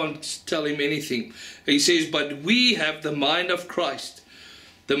 we can't tell him anything. He says, but we have the mind of Christ,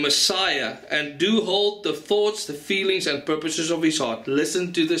 the Messiah, and do hold the thoughts, the feelings and purposes of his heart.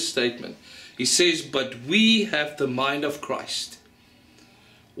 Listen to this statement. He says, but we have the mind of Christ.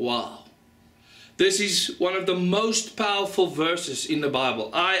 Wow. This is one of the most powerful verses in the Bible.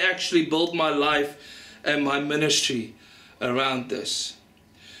 I actually built my life and my ministry around this.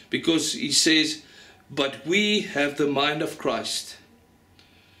 Because he says, but we have the mind of Christ.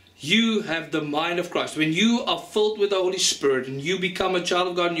 You have the mind of Christ. When you are filled with the Holy Spirit and you become a child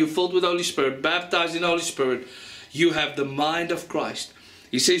of God and you're filled with the Holy Spirit, baptized in the Holy Spirit, you have the mind of Christ.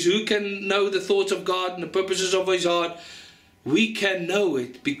 He says, who can know the thoughts of God and the purposes of his heart? We can know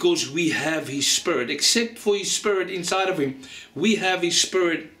it because we have his Spirit. Except for his Spirit inside of him, we have his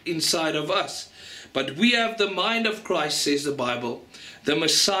Spirit inside of us. But we have the mind of Christ, says the Bible, the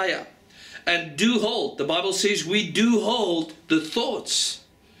Messiah, and do hold. The Bible says we do hold the thoughts,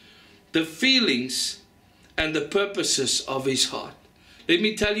 the feelings, and the purposes of his heart. Let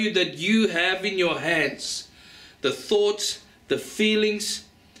me tell you that you have in your hands the thoughts, the feelings,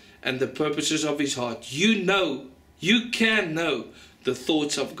 and the purposes of his heart. You know, you can know the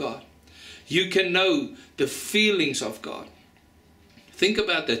thoughts of God. You can know the feelings of God. Think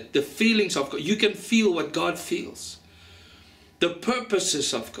about that, the feelings of God. You can feel what God feels. The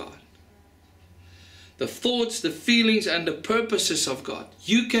purposes of God. The thoughts, the feelings, and the purposes of God.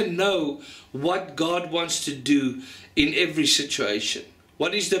 You can know what God wants to do in every situation.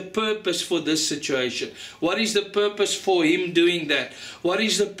 What is the purpose for this situation? What is the purpose for him doing that? What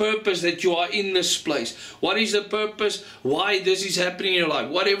is the purpose that you are in this place? What is the purpose why this is happening in your life?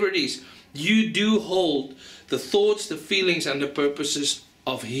 Whatever it is, you do hold the thoughts, the feelings, and the purposes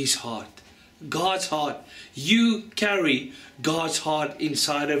of his heart. God's heart. You carry God's heart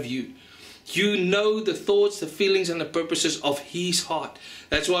inside of you. You know the thoughts, the feelings, and the purposes of his heart.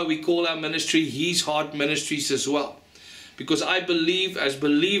 That's why we call our ministry His Heart Ministries as well. Because I believe as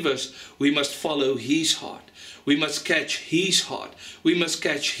believers, we must follow his heart. We must catch his heart. We must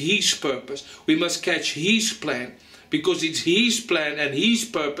catch his purpose. We must catch his plan. Because it's his plan and his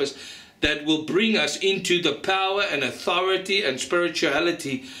purpose that will bring us into the power and authority and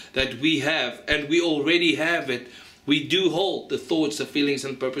spirituality that we have, and we already have it. We do hold the thoughts, the feelings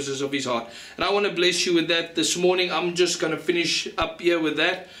and purposes of His heart. And I want to bless you with that this morning. I'm just going to finish up here with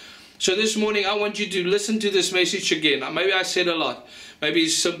that. So this morning I want you to listen to this message again. Maybe I said a lot. Maybe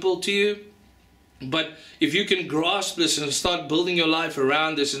it's simple to you. But if you can grasp this and start building your life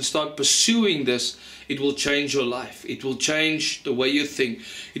around this and start pursuing this, it will change your life. It will change the way you think.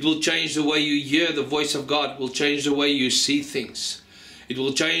 It will change the way you hear the voice of God. It will change the way you see things. It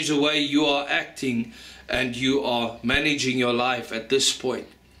will change the way you are acting and you are managing your life at this point.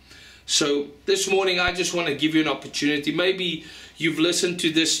 So this morning I just want to give you an opportunity. Maybe you've listened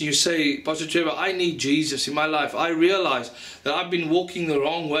to this and you say, Pastor Trevor, I need Jesus in my life. I realize that I've been walking the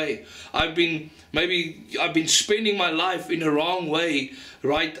wrong way. Maybe I've been spending my life in the wrong way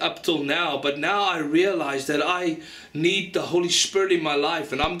right up till now. But now I realize that I need the Holy Spirit in my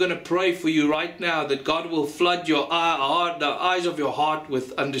life. And I'm going to pray for you right now that God will flood your heart, the eyes of your heart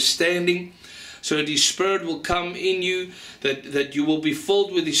with understanding, so that His Spirit will come in you, that you will be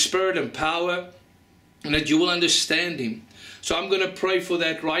filled with His Spirit and power, and that you will understand Him. So I'm going to pray for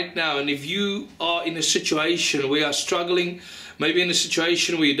that right now. And if you are in a situation where you are struggling, maybe in a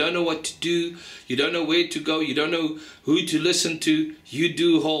situation where you don't know what to do, you don't know where to go, you don't know who to listen to, you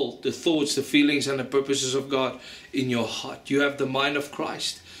do hold the thoughts, the feelings and the purposes of God in your heart. You have the mind of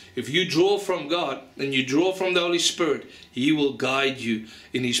Christ. If you draw from God and you draw from the Holy Spirit, He will guide you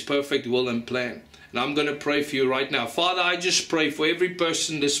in His perfect will and plan. And I'm going to pray for you right now. Father, I just pray for every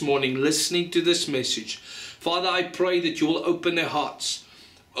person this morning listening to this message. Father, I pray that you will open their hearts,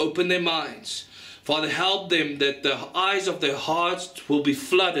 open their minds. Father, help them that the eyes of their hearts will be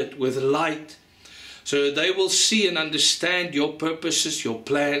flooded with light, so that they will see and understand your purposes, your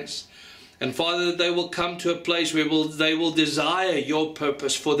plans. And Father, that they will come to a place where they will desire your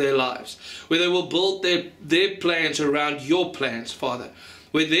purpose for their lives, where they will build their plans around your plans, Father,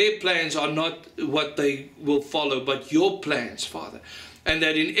 where their plans are not what they will follow, but your plans, Father. And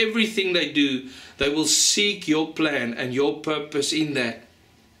that in everything they do, they will seek your plan and your purpose in that.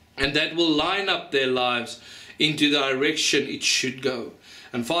 And that will line up their lives into the direction it should go.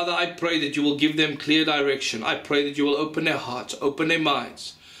 And Father, I pray that you will give them clear direction. I pray that you will open their hearts, open their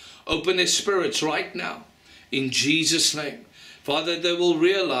minds, open their spirits right now, in Jesus' name. Father, they will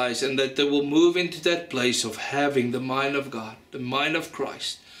realize and that they will move into that place of having the mind of God, the mind of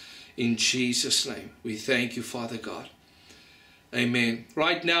Christ, in Jesus' name. We thank you, Father God. Amen.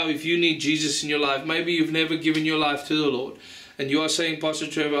 Right now, if you need Jesus in your life, maybe you've never given your life to the Lord, and you are saying, Pastor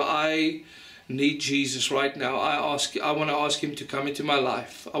Trevor, I need Jesus right now. I want to ask Him to come into my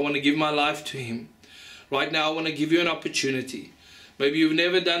life. I want to give my life to Him. Right now, I want to give you an opportunity. Maybe you've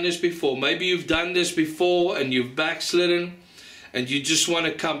never done this before. Maybe you've done this before and you've backslidden and you just want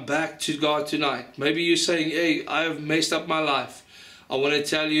to come back to God tonight. Maybe you're saying, hey, I have messed up my life. I want to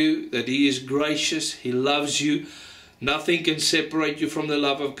tell you that He is gracious. He loves you. Nothing can separate you from the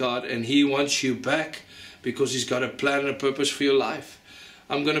love of God, and He wants you back because He's got a plan and a purpose for your life.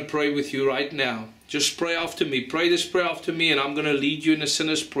 I'm going to pray with you right now. Just pray after me. Pray this prayer after me, and I'm going to lead you in a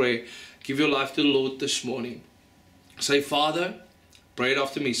sinner's prayer. Give your life to the Lord this morning. Say, Father, pray it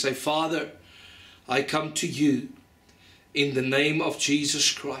after me. Say, Father, I come to you in the name of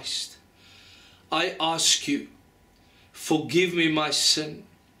Jesus Christ. I ask you, forgive me my sin.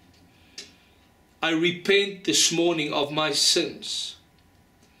 I repent this morning of my sins.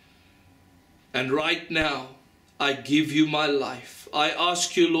 And right now, I give you my life. I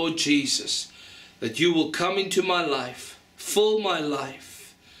ask you, Lord Jesus, that you will come into my life, fill my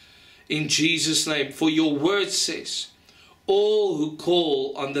life, in Jesus' name. For your word says, all who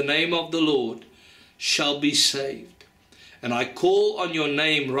call on the name of the Lord shall be saved. And I call on your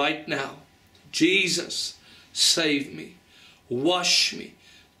name right now. Jesus, save me, wash me,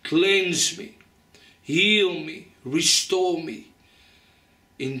 cleanse me, heal me, restore me.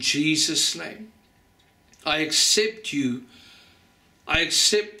 In Jesus' name. I accept you. I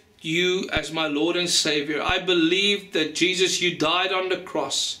accept you as my Lord and Savior. I believe that Jesus, you died on the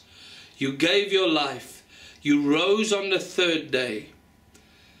cross. You gave your life. You rose on the third day.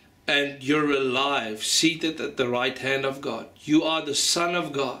 And you're alive, seated at the right hand of God. You are the Son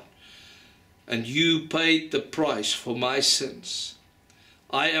of God. And you paid the price for my sins.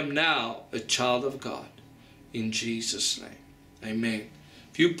 I am now a child of God. In Jesus' name. Amen.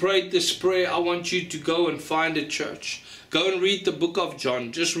 If you prayed this prayer, I want you to go and find a church. Go and read the book of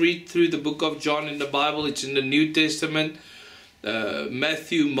John. Just read through the book of John in the Bible. It's in the New Testament.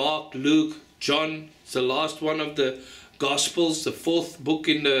 Matthew, Mark, Luke, John. It's the last one of the Gospels, the fourth book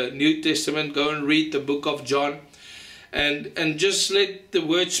in the New Testament. Go and read the book of John. and just let the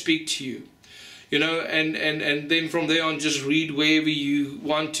word speak to you, you know, and then from there on just read wherever you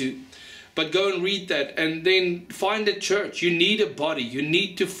want to. But go and read that, and then find a church. You need a body. You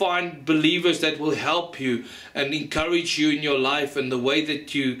need to find believers that will help you and encourage you in your life and the way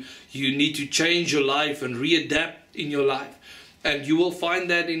that you need to change your life and readapt in your life. And you will find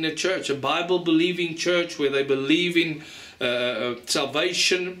that in a church, a Bible-believing church where they believe in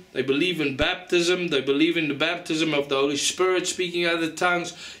salvation, they believe in baptism, they believe in the baptism of the Holy Spirit, speaking other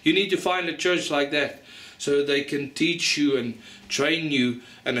tongues. You need to find a church like that so they can teach you and train you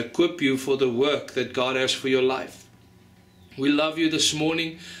and equip you for the work that God has for your life. We love you this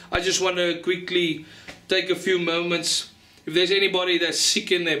morning. I just want to quickly take a few moments. If there's anybody that's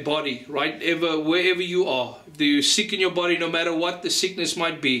sick in their body, right, wherever you are, if you're sick in your body, no matter what the sickness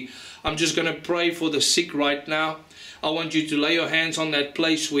might be, I'm just going to pray for the sick right now. I want you to lay your hands on that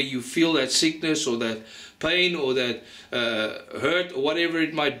place where you feel that sickness or that pain or that hurt or whatever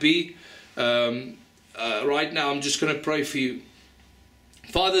it might be. Right now, I'm just going to pray for you.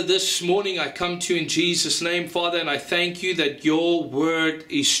 Father, this morning I come to you in Jesus' name, Father, and I thank you that your word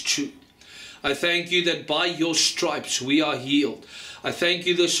is true. I thank you that by your stripes we are healed. I thank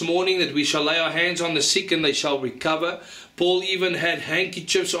you this morning that we shall lay our hands on the sick and they shall recover. Paul even had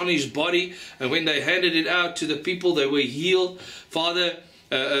handkerchiefs on his body, and when they handed it out to the people, they were healed. Father,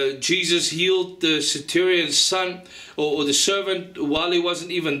 Jesus healed the centurion's son or the servant while he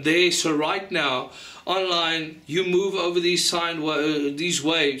wasn't even there. So right now, online, you move over these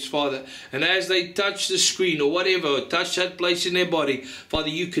waves, Father, and as they touch the screen or whatever, or touch that place in their body, Father,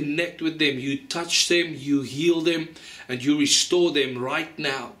 you connect with them, you touch them, you heal them, and you restore them right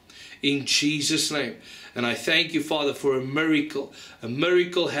now in Jesus' name. And I thank you, Father, for a miracle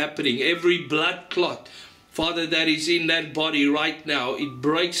happening. Every blood clot, Father, that is in that body right now, it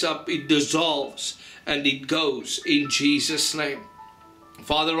breaks up, it dissolves, and it goes in Jesus' name.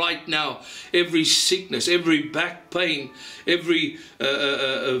 Father, right now, every sickness, every back pain, every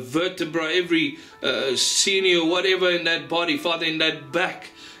vertebra, every sinew, whatever in that body, Father, in that back,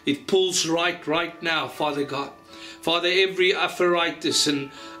 it pulls right now, Father God. Father, every arthritis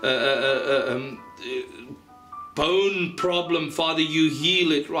and bone problem, Father, you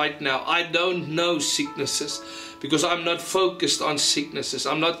heal it right now. I don't know sicknesses because I'm not focused on sicknesses.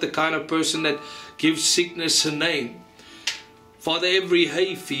 I'm not the kind of person that gives sickness a name. Father, every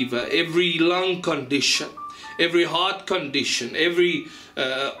hay fever, every lung condition, every heart condition, every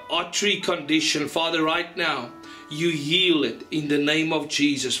artery condition, Father, right now, you heal it in the name of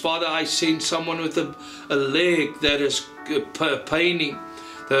Jesus. Father, I send someone with a leg that is paining,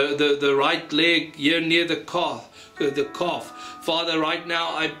 the right leg here near the calf. Father, right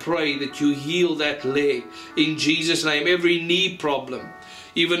now I pray that you heal that leg in Jesus' name. Every knee problem,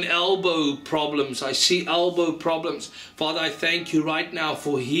 even elbow problems. I see elbow problems. Father, I thank you right now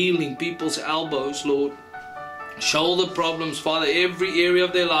for healing people's elbows, Lord. Shoulder problems, Father, every area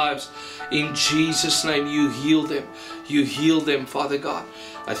of their lives. In Jesus' name, you heal them. You heal them, Father God.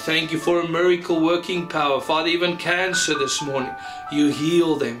 I thank you for a miracle working power. Father, even cancer this morning, you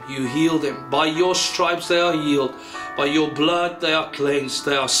heal them. You heal them. By your stripes they are healed. By your blood they are cleansed.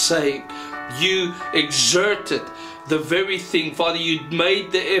 They are saved. You exerted the very thing, Father, you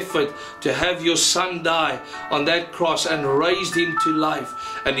made the effort to have your son die on that cross and raised him to life,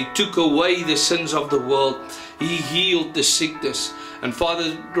 and he took away the sins of the world. He healed the sickness. And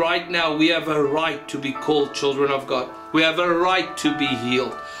Father, right now we have a right to be called children of God. We have a right to be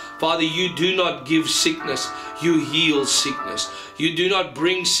healed. Father, you do not give sickness, you heal sickness. You do not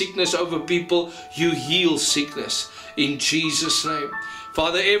bring sickness over people, you heal sickness in Jesus' name.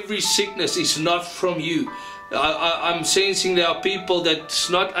 Father, every sickness is not from you. I'm sensing there are people that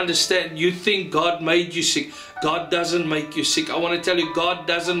not understand. You think God made you sick. God doesn't make you sick. I want to tell you, God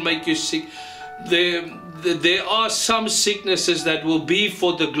doesn't make you sick. There are some sicknesses that will be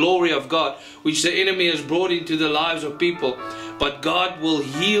for the glory of God, which the enemy has brought into the lives of people. But God will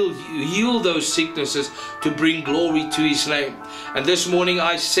heal those sicknesses to bring glory to His name. And this morning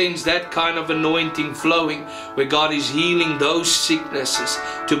I sense that kind of anointing flowing, where God is healing those sicknesses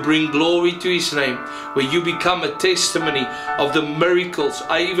to bring glory to His name, where you become a testimony of the miracles.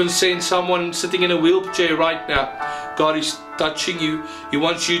 I even sense someone sitting in a wheelchair right now. God is touching you. He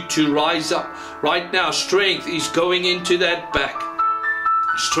wants you to rise up. Right now, strength is going into that back.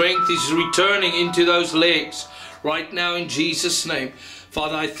 Strength is returning into those legs. Right now in Jesus' name.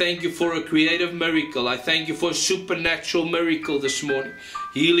 Father, I thank you for a creative miracle. I thank you for a supernatural miracle this morning.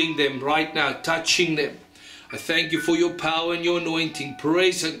 Healing them right now, touching them. I thank you for your power and your anointing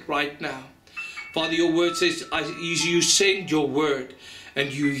present right now. Father, your word says, you send your word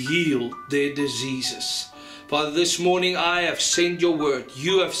and you heal their diseases. Father, this morning I have sent your word.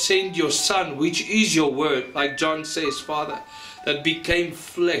 You have sent your Son, which is your word, like John says, Father, that became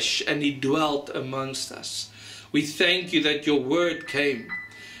flesh and he dwelt amongst us. We thank you that your word came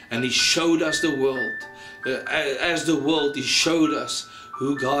and he showed us the world. As the world, he showed us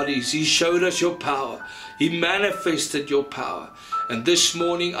who God is. He showed us your power. He manifested your power. And this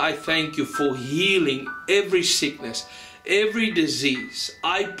morning I thank you for healing every sickness, every disease,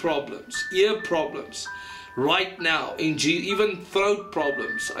 eye problems, ear problems. Right now, even throat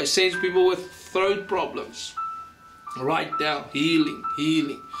problems. I sense people with throat problems. Right now, healing,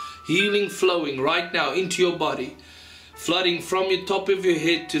 healing, healing flowing right now into your body. Flooding from your top of your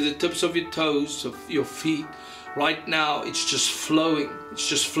head to the tips of your toes, of your feet. Right now, it's just flowing. It's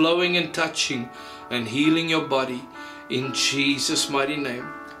just flowing and touching and healing your body. In Jesus' mighty name.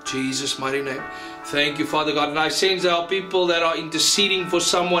 Jesus' mighty name. Thank you, Father God. And I sense there are people that are interceding for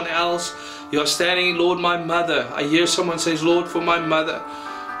someone else. You are standing, Lord, my mother. I hear someone says, Lord, for my mother.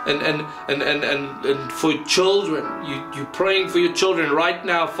 And for children. You're praying for your children right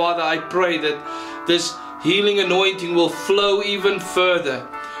now. Father, I pray that this healing anointing will flow even further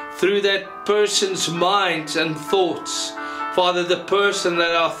through that person's minds and thoughts. Father, the person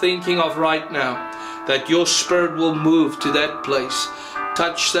that are thinking of right now, that your Spirit will move to that place.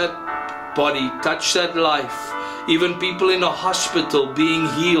 Touch that body, touch that life. Even people in a hospital being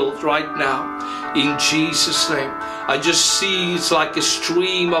healed right now. In Jesus' name. I just see it's like a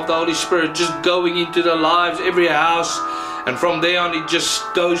stream of the Holy Spirit just going into the lives, every house. And from there on it just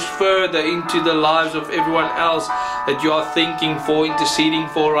goes further into the lives of everyone else that you are thinking for, interceding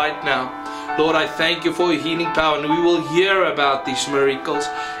for right now. Lord, I thank you for your healing power, and we will hear about these miracles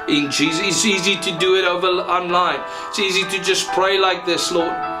in Jesus. It's easy to do it over online. It's easy to just pray like this,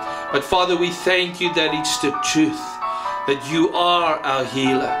 Lord. But Father, we thank you that it's the truth, that you are our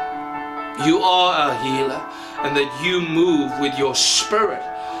healer. You are our healer, and that you move with your Spirit.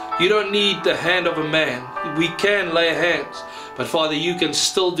 You don't need the hand of a man. We can lay hands. But Father, you can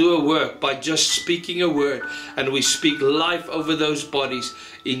still do a work by just speaking a word. And we speak life over those bodies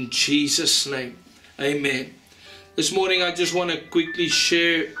in Jesus' name. Amen. This morning I just want to quickly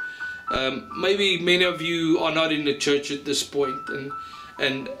share. Maybe many of you are not in the church at this point.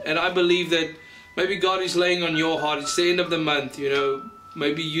 And I believe that maybe God is laying on your heart. It's the end of the month, you know.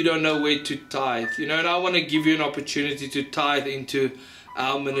 Maybe you don't know where to tithe. You know, and I want to give you an opportunity to tithe into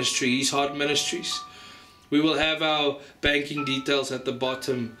our ministry, His Heart Ministries. We will have our banking details at the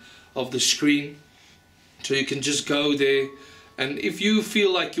bottom of the screen, so you can just go there. And if you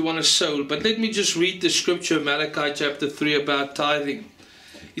feel like you want to sow, but let me just read the scripture, Malachi chapter 3, about tithing.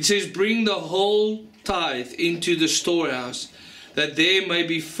 It says, bring the whole tithe into the storehouse, that there may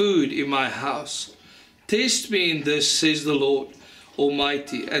be food in my house. Test me in this, says the Lord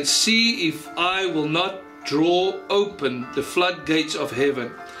Almighty, and see if I will not draw open the floodgates of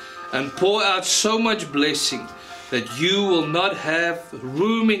heaven and pour out so much blessing that you will not have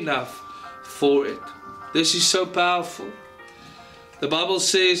room enough for it. This is so powerful. The Bible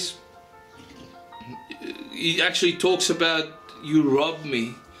says, He actually talks about you rob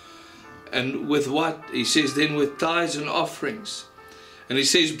me. And with what? He says then with tithes and offerings. And He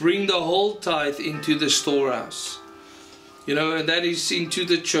says bring the whole tithe into the storehouse. You know, and that is into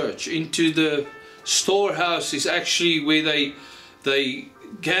the church. Into the storehouse is actually where they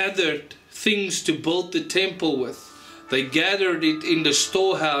gathered things to build the temple with. They gathered it in the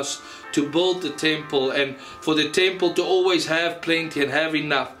storehouse to build the temple, and for the temple to always have plenty and have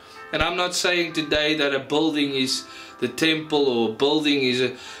enough. And I'm not saying today that a building is the temple or a building is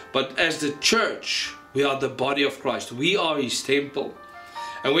a, but as the church, we are the body of Christ. We are His temple.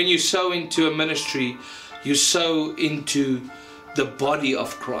 And when you sow into a ministry, you sow into the body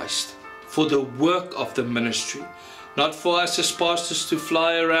of Christ for the work of the ministry. Not for us as pastors to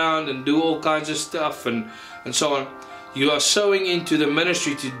fly around and do all kinds of stuff and so on. You are sowing into the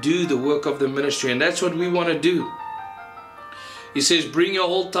ministry to do the work of the ministry, and that's what we want to do. He says, bring your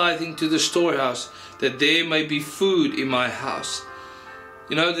whole tithe into the storehouse, that there may be food in my house.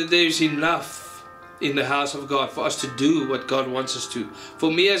 You know, that there is enough in the house of God for us to do what God wants us to. For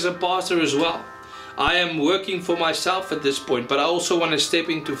me as a pastor as well. I am working for myself at this point, but I also want to step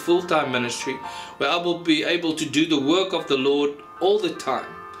into full-time ministry where I will be able to do the work of the Lord all the time.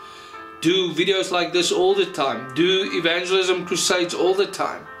 Do videos like this all the time. Do evangelism crusades all the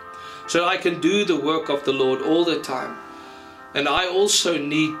time. So I can do the work of the Lord all the time. And I also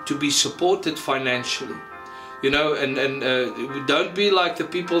need to be supported financially. You know, and don't be like the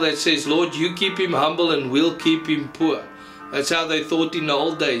people that says, Lord, you keep him humble and we'll keep him poor. That's how they thought in the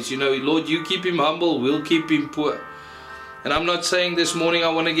old days. You know, Lord, you keep him humble, we'll keep him poor. And I'm not saying this morning I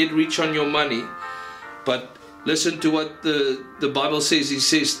want to get rich on your money. But Listen to what the Bible says. He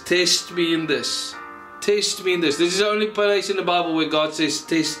says, test me in this. Test me in this. This is the only place in the Bible where God says,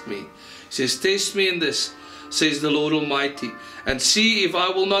 test me. He says, test me in this, says the Lord Almighty, and see if I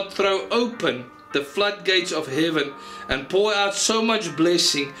will not throw open the floodgates of heaven and pour out so much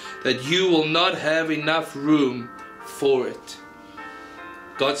blessing that you will not have enough room for it.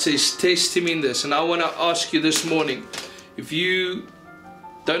 God says, test Him in this. And I want to ask you this morning, if you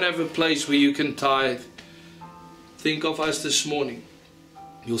don't have a place where you can tithe, think of us this morning.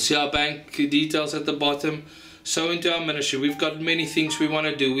 You'll see our bank details at the bottom. Sow into our ministry. We've got many things we want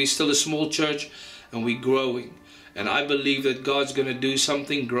to do. We're still a small church and we're growing. And I believe that God's going to do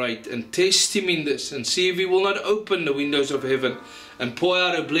something great. And test Him in this and see if He will not open the windows of heaven and pour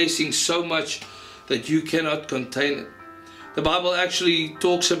out a blessing so much that you cannot contain it. The Bible actually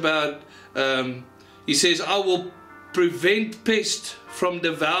talks about, He says, I will prevent pests from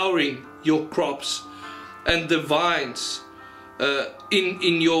devouring your crops, and the vines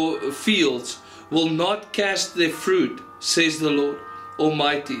in your fields will not cast their fruit, says the Lord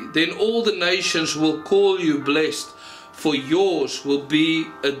Almighty. Then all the nations will call you blessed, for yours will be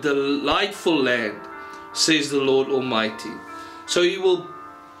a delightful land, says the Lord Almighty. So He will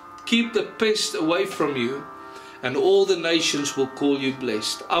keep the pest away from you, and all the nations will call you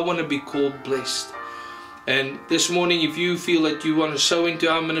blessed. I want to be called blessed. And this morning, if you feel that you want to sow into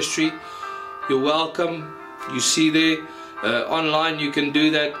our ministry, you're welcome. You see there online, you can do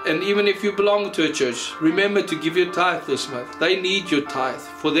that. And even if you belong to a church, remember to give your tithe this month. They need your tithe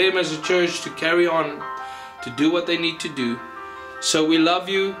for them as a church to carry on, to do what they need to do. So we love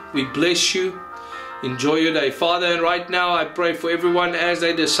you, we bless you. Enjoy your day. Father, and right now I pray for everyone as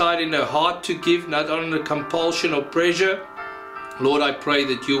they decide in their heart to give, not under compulsion or pressure. Lord, I pray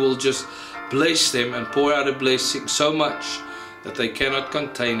that you will just bless them and pour out a blessing so much that they cannot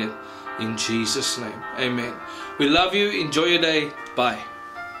contain it. In Jesus' name, amen. We love you. Enjoy your day. Bye.